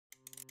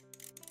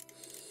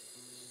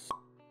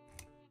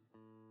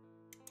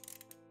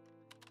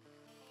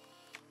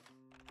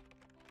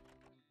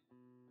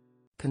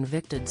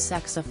Convicted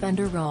sex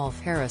offender Rolf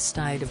Harris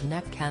died of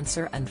neck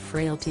cancer and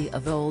frailty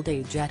of old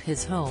age at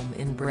his home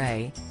in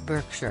Bray,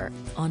 Berkshire,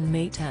 on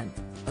May 10,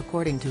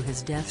 according to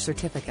his death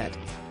certificate.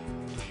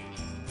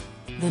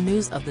 The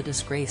news of the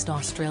disgraced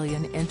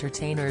Australian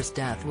entertainer's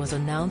death was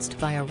announced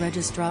by a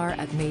registrar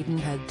at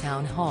Maidenhead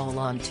Town Hall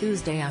on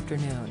Tuesday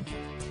afternoon.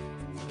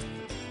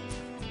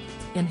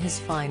 In his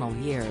final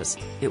years,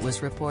 it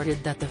was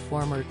reported that the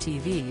former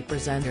TV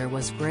presenter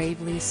was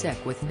gravely sick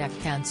with neck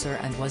cancer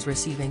and was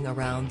receiving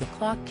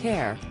around-the-clock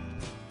care.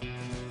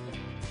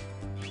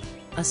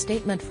 A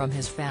statement from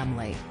his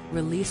family,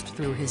 released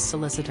through his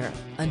solicitor,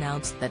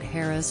 announced that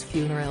Harris'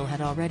 funeral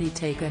had already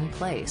taken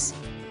place.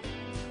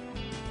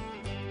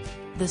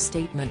 The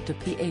statement to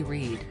PA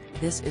read,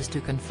 "This is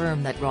to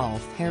confirm that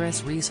Rolf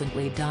Harris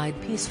recently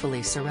died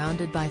peacefully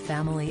surrounded by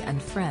family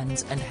and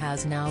friends and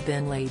has now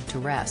been laid to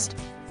rest."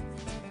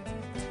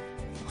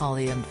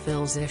 Holly and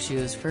Phil's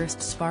issues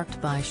first sparked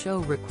by show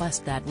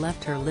request that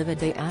left her livid.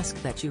 They ask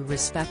that you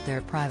respect their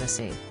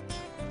privacy.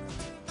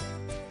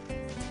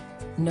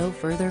 No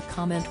further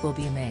comment will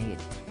be made.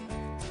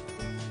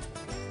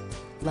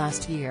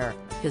 Last year,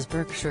 his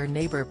Berkshire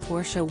neighbour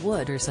Portia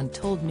Wooderson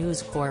told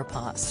News Corp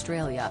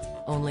Australia,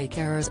 "Only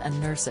carers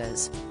and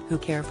nurses, who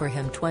care for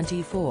him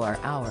 24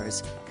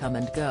 hours, come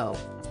and go.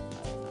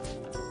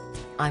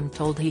 I'm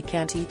told he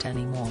can't eat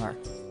anymore."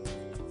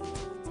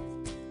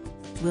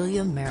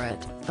 William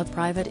Merritt, a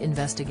private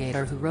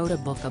investigator who wrote a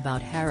book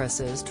about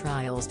Harris's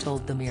trials,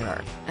 told the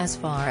Mirror, "As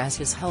far as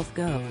his health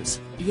goes,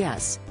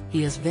 yes,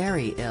 he is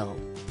very ill.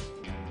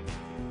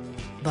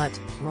 But,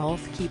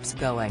 Rolf keeps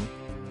going.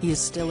 He is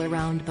still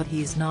around but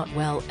he's not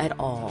well at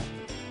all."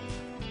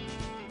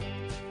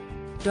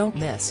 Don't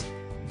miss.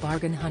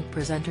 Bargain Hunt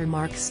presenter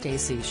Mark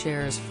Stacey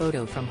shares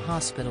photo from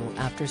hospital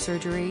after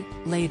surgery.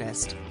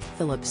 Latest,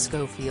 Philip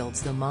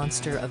Schofield's The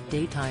Monster of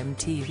Daytime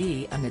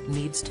TV and It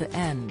Needs to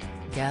End,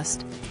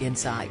 guest,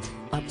 Insight,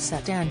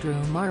 upset Andrew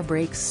Marr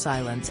breaks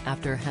silence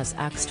after has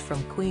axed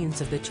from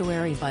Queen's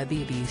obituary by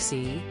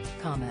BBC,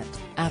 comment,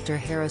 after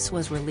Harris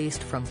was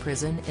released from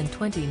prison in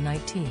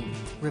 2019,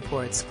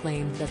 reports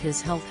claimed that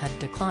his health had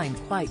declined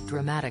quite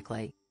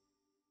dramatically.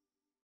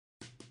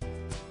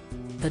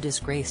 The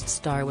disgraced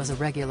star was a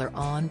regular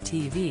on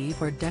TV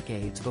for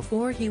decades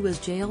before he was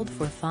jailed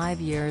for 5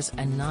 years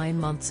and 9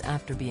 months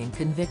after being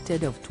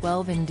convicted of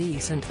 12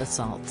 indecent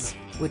assaults,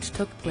 which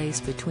took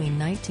place between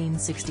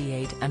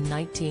 1968 and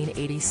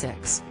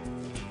 1986.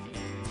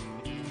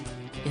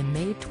 In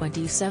May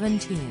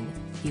 2017,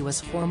 he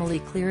was formally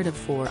cleared of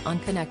 4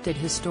 unconnected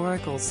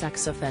historical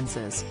sex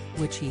offences,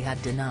 which he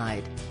had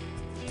denied.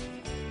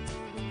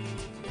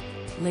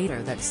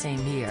 Later that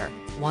same year,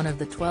 one of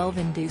the 12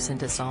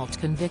 indecent assault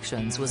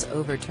convictions was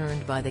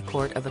overturned by the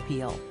Court of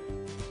Appeal.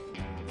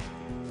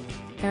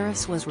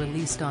 Harris was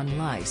released on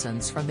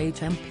license from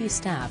HMP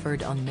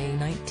Stafford on May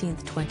 19,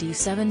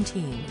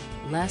 2017,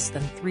 less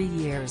than 3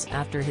 years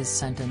after his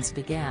sentence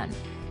began.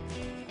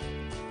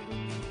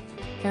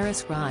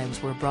 Harris'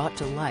 crimes were brought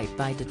to light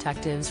by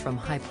detectives from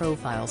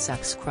high-profile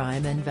sex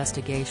crime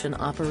investigation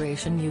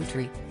Operation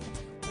U-Tree.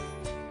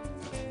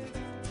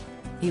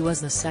 He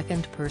was the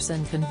second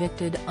person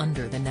convicted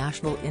under the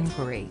national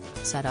inquiry,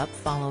 set up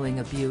following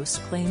abuse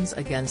claims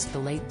against the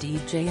late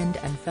DJ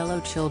and fellow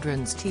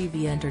children's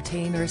TV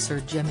entertainer Sir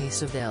Jimmy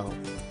Savile.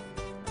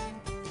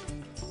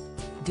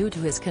 Due to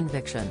his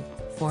conviction,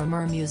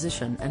 former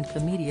musician and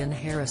comedian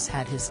Harris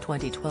had his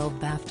 2012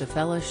 BAFTA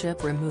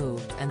fellowship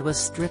removed and was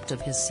stripped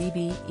of his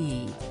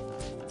CBE.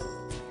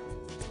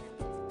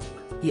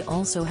 He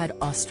also had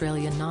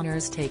Australian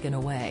honours taken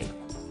away.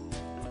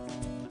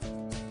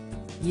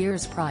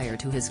 Years prior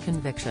to his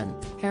conviction,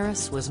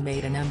 Harris was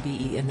made an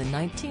MBE in the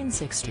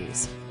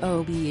 1960s,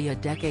 OBE a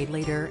decade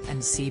later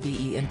and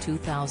CBE in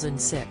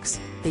 2006,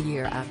 the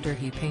year after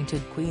he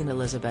painted Queen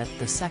Elizabeth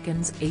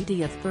II's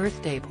 80th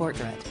birthday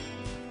portrait.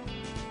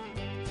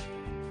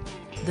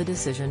 The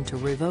decision to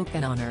revoke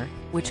an honour,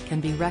 which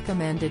can be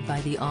recommended by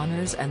the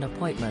Honours and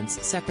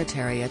Appointments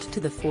Secretariat to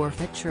the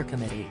Forfeiture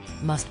Committee,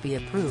 must be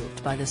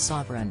approved by the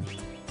Sovereign.